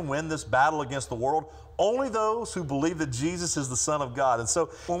who can win this battle against the world? Only those who believe that Jesus is the Son of God. And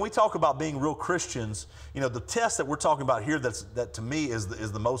so when we talk about being real Christians, you know, the test that we're talking about here that to me is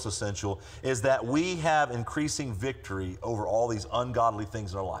the most essential is that we have increasing victory over all these ungodly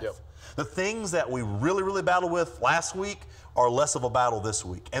things in our life. Yep. The things that we really, really battled with last week are less of a battle this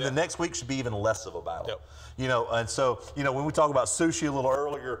week. And the next week should be even less of a battle. Yep. You know, and so, you know, when we talk about sushi a little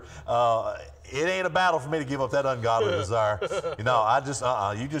earlier, it ain't a battle for me to give up that ungodly desire. You know, I just,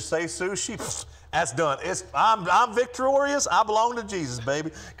 you just say sushi, that's done. I'm victorious. I belong to Jesus,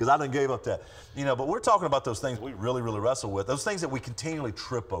 baby, because I done gave up that. You know, but we're talking about those things we really, really wrestle with, those things that we continually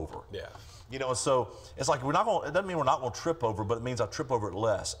trip over. Yeah. You know, and so it's like it doesn't mean we're not going to trip over, but it means I trip over it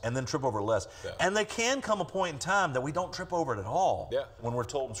less and then trip over it less. Yeah. And there can come a point in time that we don't trip over it at all. Yeah. When we're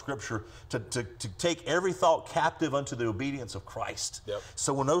told in Scripture to take every thought captive unto the obedience of Christ. Yep.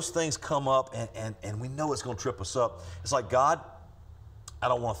 So when those things come up and we know it's going to trip us up, it's like, God, I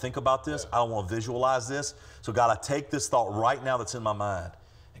don't want to think about this. I don't want to visualize this. So God, I take this thought right now that's in my mind,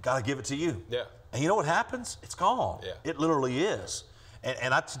 and God, I give it to you. Yeah. And you know what happens? It's gone. Yeah. It literally is.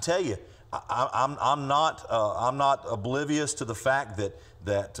 And I have to tell you, I'm not oblivious to the fact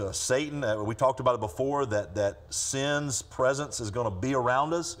that Satan, we talked about it before, that sin's presence is going to be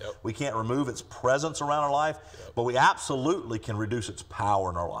around us. Yep. We can't remove its presence around our life, but we absolutely can reduce its power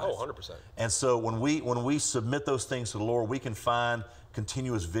in our life. Oh, 100%. And so when we submit those things to the Lord, we can find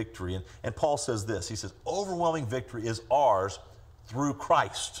continuous victory. And Paul says this, he says, overwhelming victory is ours through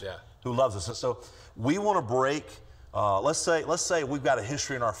Christ who loves us. And so we want to break. Let's say we've got a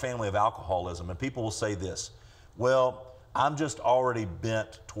history in our family of alcoholism, and people will say this, well, I'm just already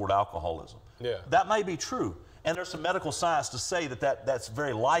bent toward alcoholism. Yeah. That may be true, and there's some medical science to say that's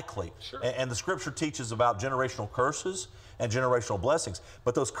very likely. Sure. And the Scripture teaches about generational curses and generational blessings,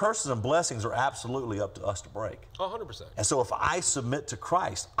 but those curses and blessings are absolutely up to us to break. 100%. And so if I submit to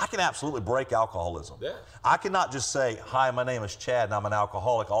Christ, I can absolutely break alcoholism. Yeah. I cannot just say, hi, my name is Chad, and I'm an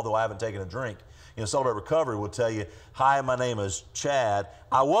alcoholic, although I haven't taken a drink. You know, Celebrate Recovery will tell you, hi, my name is Chad.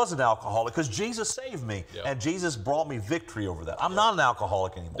 I was an alcoholic because Jesus saved me, and Jesus brought me victory over that. I'm not an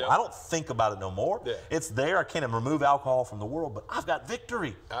alcoholic anymore. I don't think about it no more. It's there. I can't remove alcohol from the world, but I've got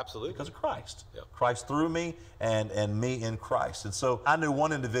victory. Absolutely. Because of Christ. Christ through me and me in Christ. And so I knew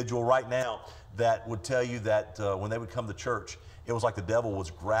one individual right now that would tell you that when they would come to church, it was like the devil was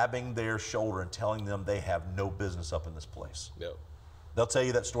grabbing their shoulder and telling them they have no business up in this place. They'll tell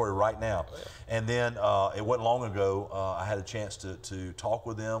you that story right now. Oh, yeah. And then it wasn't long ago, I had a chance to talk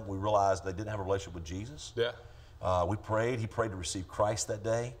with them. We realized they didn't have a relationship with Jesus. Yeah. We prayed. He prayed to receive Christ that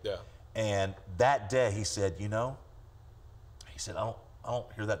day. Yeah. And that day he said, you know, I don't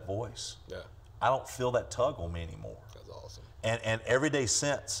hear that voice. Yeah. I don't feel that tug on me anymore. That's awesome. And every day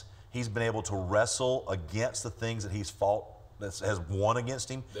since, he's been able to wrestle against the things that he's fought, that has won against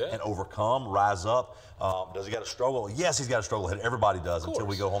him and overcome, rise up. Does he got to struggle? Yes, he's got to struggle. Everybody does until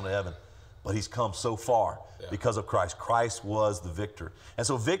we go home to heaven. but he's come so far because of Christ. Christ was the victor. And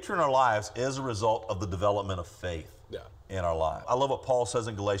so victory in our lives is a result of the development of faith in our lives. I love what Paul says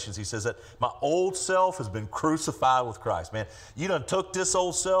in Galatians. He says that my old self has been crucified with Christ. Man, you done took this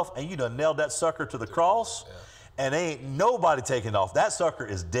old self and you done nailed that sucker to the cross, and ain't nobody taking it off. That sucker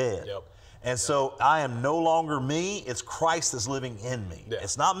is dead. And so I am no longer me. It's Christ that's living in me.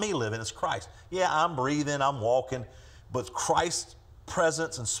 It's not me living, it's Christ. Yeah, I'm breathing, I'm walking, but Christ's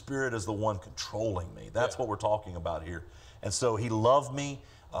presence and spirit is the one controlling me. That's what we're talking about here. And so he loved me.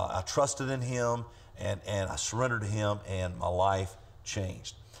 I trusted in him, and I surrendered to him, and my life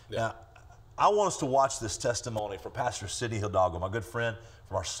changed. Now, I want us to watch this testimony from Pastor Sidney Hidalgo, my good friend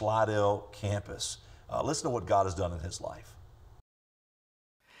from our Slidell campus. Listen to what God has done in his life.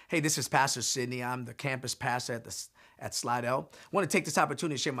 Hey, this is Pastor Sidney. I'm the campus pastor at Slidell. I want to take this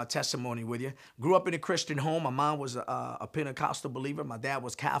opportunity to share my testimony with you. Grew up in a Christian home. My mom was a Pentecostal believer. My dad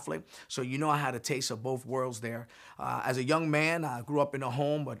was Catholic. So you know I had a taste of both worlds there. As a young man, I grew up in a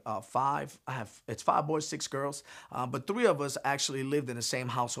home with it's 5 boys, 6 girls. But 3 of us actually lived in the same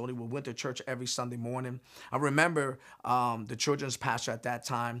household. We went to church every Sunday morning. I remember the children's pastor at that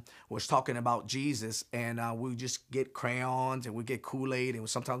time was talking about Jesus, and we would just get crayons and we'd get Kool-Aid, and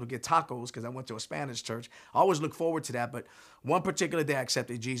sometimes we'd get tacos because I went to a Spanish church. I always look forward to that, but one particular day I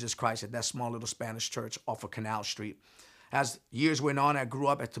accepted Jesus Christ at that small little Spanish church off of Canal Street. As years went on, I grew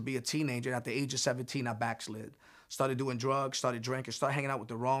up to be a teenager. At the age of 17, I backslid. Started doing drugs, started drinking, started hanging out with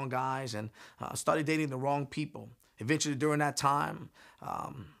the wrong guys, and started dating the wrong people. Eventually, during that time,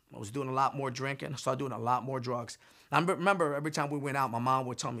 I was doing a lot more drinking, started doing a lot more drugs. I remember every time we went out, my mom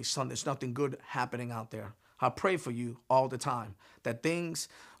would tell me, son, there's nothing good happening out there. I pray for you all the time, that things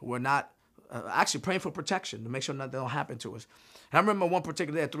were not, actually praying for protection to make sure nothing will happen to us. And I remember one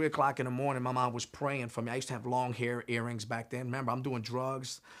particular day at 3 o'clock in the morning, my mom was praying for me. I used to have long hair, earrings back then. Remember, I'm doing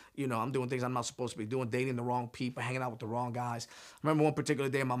drugs. You know, I'm doing things I'm not supposed to be doing, dating the wrong people, hanging out with the wrong guys. I remember one particular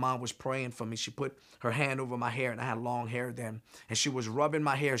day my mom was praying for me. She put her hand over my hair, and I had long hair then. And she was rubbing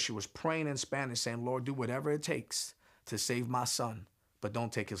my hair. She was praying in Spanish, saying, Lord, do whatever it takes to save my son, but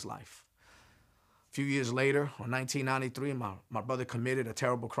don't take his life. A few years later, in 1993, my brother committed a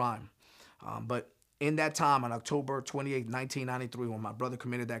terrible crime. But in that time, on October 28, 1993, when my brother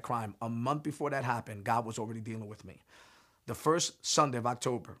committed that crime, a month before that happened, God was already dealing with me. The first Sunday of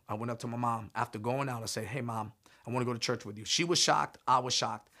October, I went up to my mom. After going out, I said, hey, Mom, I want to go to church with you. She was shocked. I was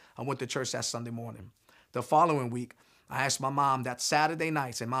shocked. I went to church that Sunday morning. The following week, I asked my mom that Saturday night,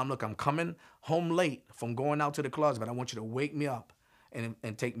 I said, Mom, look, I'm coming home late from going out to the clubs, but I want you to wake me up and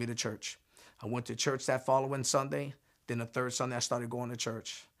take me to church. I went to church that following Sunday. Then the third Sunday, I started going to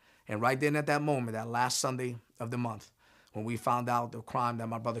church. And right then at that moment, that last Sunday of the month, when we found out the crime that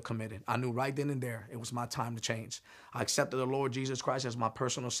my brother committed, I knew right then and there it was my time to change. I accepted the Lord Jesus Christ as my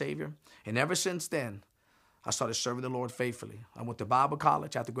personal Savior. And ever since then, I started serving the Lord faithfully. I went to Bible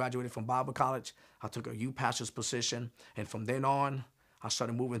college. After graduating from Bible college, I took a youth pastor's position. And from then on, I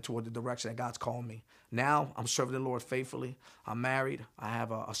started moving toward the direction that God's called me. Now, I'm serving the Lord faithfully. I'm married. I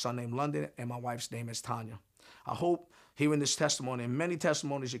have a son named London, and my wife's name is Tanya. I hope hearing this testimony, and many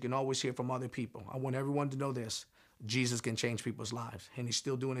testimonies you can always hear from other people, I want everyone to know this. Jesus can change people's lives, and he's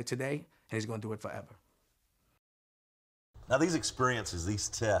still doing it today, and he's going to do it forever. Now, these experiences, these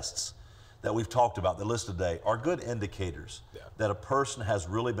tests that we've talked about, that list today, are good indicators that a person has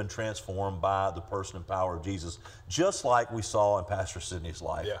really been transformed by the person and power of Jesus, just like we saw in Pastor Sidney's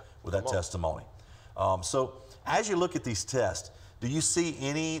life with that testimony. So as you look at these tests, do you see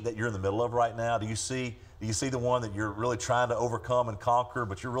any that you're in the middle of right now? Do you see the one that you're really trying to overcome and conquer,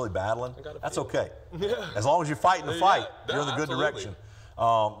 but you're really battling? That's okay. As long as you're fighting the fight, you're in the good direction.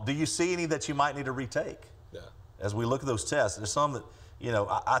 Do you see any that you might need to retake? As we look at those tests, there's some that, you know,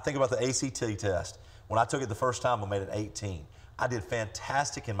 I think about the ACT test. When I took it the first time, I made it 18. I did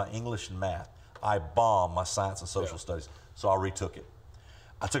fantastic in my English and math. I bombed my science and social studies, so I retook it.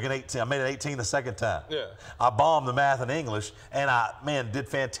 I took an 18. I made it 18 the second time. I bombed the math and English, and I, did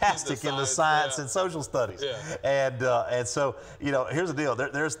fantastic in the science and social studies. And so, you know, here's the deal.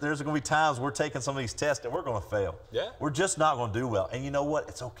 There's going to be times we're taking some of these tests and we're going to fail. We're just not going to do well. And you know what?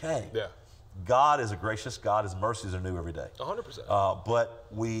 It's okay. God is a gracious God. His mercies are new every day. 100%. But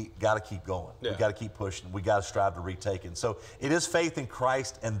we got to keep going. We got to keep pushing. We got to strive to retake it. So it is faith in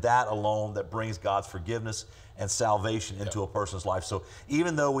Christ and that alone that brings God's forgiveness and salvation into a person's life. So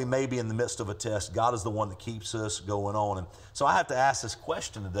even though we may be in the midst of a test, God is the one that keeps us going on. And so I have to ask this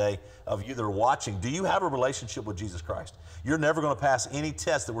question today of you that are watching. Do you have a relationship with Jesus Christ? You're never going to pass any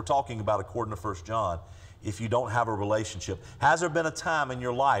test that we're talking about according to 1 John if you don't have a relationship. Has there been a time in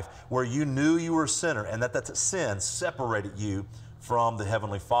your life where you knew you were a sinner and that sin separated you from the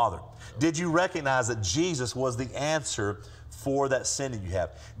Heavenly Father? Did you recognize that Jesus was the answer for that sin that you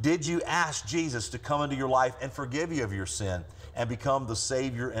have? Did you ask Jesus to come into your life and forgive you of your sin and become the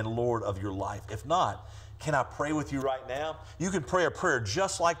Savior and Lord of your life? If not, can I pray with you right now? You can pray a prayer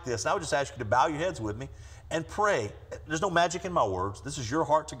just like this. And I would just ask you to bow your heads with me and pray. There's no magic in my words. This is your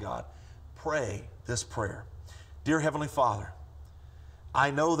heart to God. Pray this prayer. Dear Heavenly Father,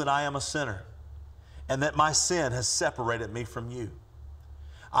 I know that I am a sinner and that my sin has separated me from you.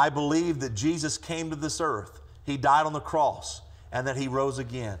 I believe that Jesus came to this earth. He died on the cross and that He rose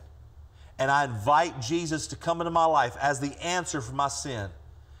again. And I invite Jesus to come into my life as the answer for my sin.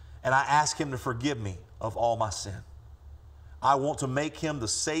 And I ask Him to forgive me of all my sin. I want to make Him the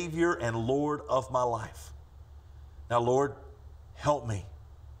Savior and Lord of my life. Now, Lord, help me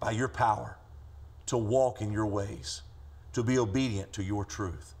by your power to walk in your ways, to be obedient to your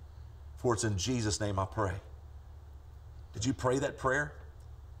truth. For it's in Jesus' name I pray. Did you pray that prayer?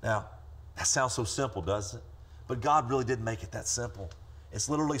 Now, that sounds so simple, doesn't it? But God really did make it that simple. It's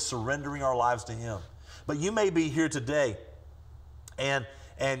literally surrendering our lives to Him. But you may be here today and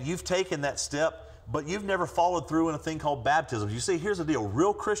you've taken that step, but you've never followed through in a thing called baptism. You see, here's the deal.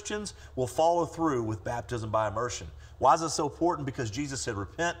 Real Christians will follow through with baptism by immersion. Why is it so important? Because Jesus said,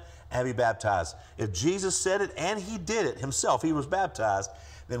 repent and be baptized. If Jesus said it and He did it Himself, He was baptized,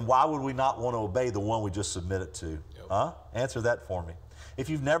 then why would we not want to obey the one we just submitted to? Yep. Huh? Answer that for me. If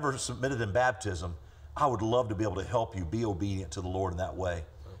you've never submitted in baptism, I would love to be able to help you be obedient to the Lord in that way.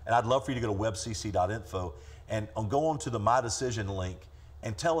 And I'd love for you to go to webcc.info and go on to the My Decision link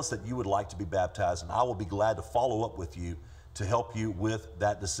and tell us that you would like to be baptized, and I will be glad to follow up with you to help you with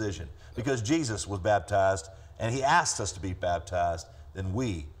that decision. Because Jesus was baptized and He asked us to be baptized, then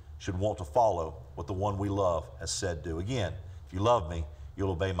we should want to follow what the one we love has said do. Again, if you love me,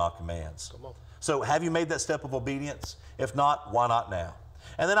 you'll obey my commands. Come on. So have you made that step of obedience? If not, why not now?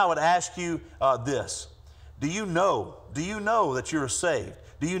 And then I would ask you this. Do you know that you're saved?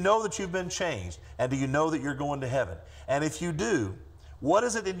 Do you know that you've been changed? And do you know that you're going to heaven? And if you do, what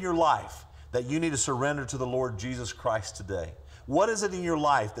is it in your life that you need to surrender to the Lord Jesus Christ today? What is it in your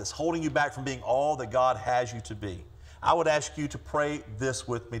life that's holding you back from being all that God has you to be? I would ask you to pray this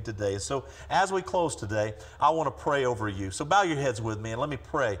with me today. So as we close today, I want to pray over you. So bow your heads with me and let me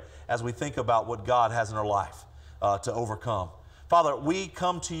pray as we think about what God has in our life to overcome. Father, we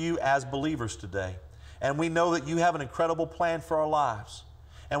come to you as believers today, and we know that you have an incredible plan for our lives.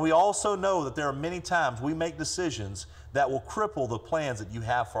 And we also know that there are many times we make decisions that will cripple the plans that you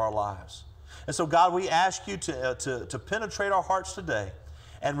have for our lives. And so, God, we ask you to penetrate our hearts today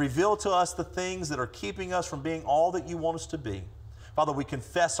and reveal to us the things that are keeping us from being all that you want us to be. Father, we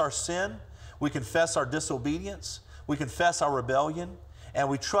confess our sin, we confess our disobedience, we confess our rebellion, and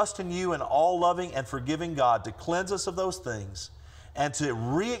we trust in you, an all-loving and forgiving God, to cleanse us of those things and to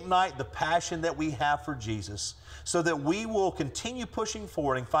reignite the passion that we have for Jesus, so that we will continue pushing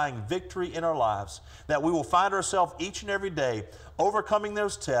forward and finding victory in our lives, that we will find ourselves each and every day overcoming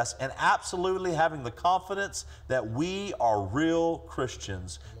those tests and absolutely having the confidence that we are real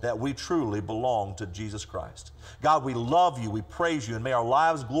Christians, that we truly belong to Jesus Christ. God, we love you, we praise you, and may our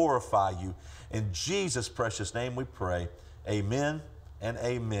lives glorify you. In Jesus' precious name we pray. Amen and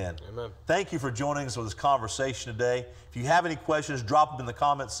amen. Amen. Thank you for joining us for this conversation today. If you have any questions, drop them in the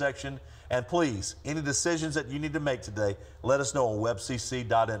comments section. And please, any decisions that you need to make today, let us know on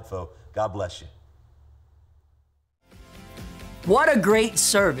webcc.info. God bless you. What a great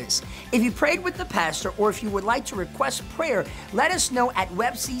service. If you prayed with the pastor or if you would like to request prayer, let us know at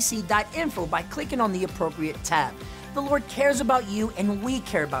webcc.info by clicking on the appropriate tab. The Lord cares about you and we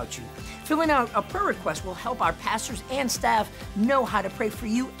care about you. Filling out a prayer request will help our pastors and staff know how to pray for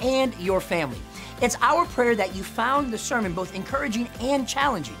you and your family. It's our prayer that you found the sermon both encouraging and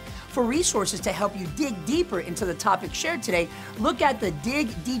challenging. For resources to help you dig deeper into the topic shared today, look at the Dig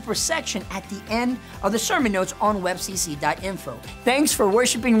Deeper section at the end of the sermon notes on webcc.info. Thanks for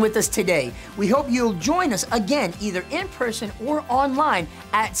worshiping with us today. We hope you'll join us again, either in person or online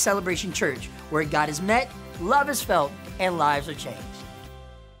at Celebration Church, where God is met, love is felt, and lives are changed.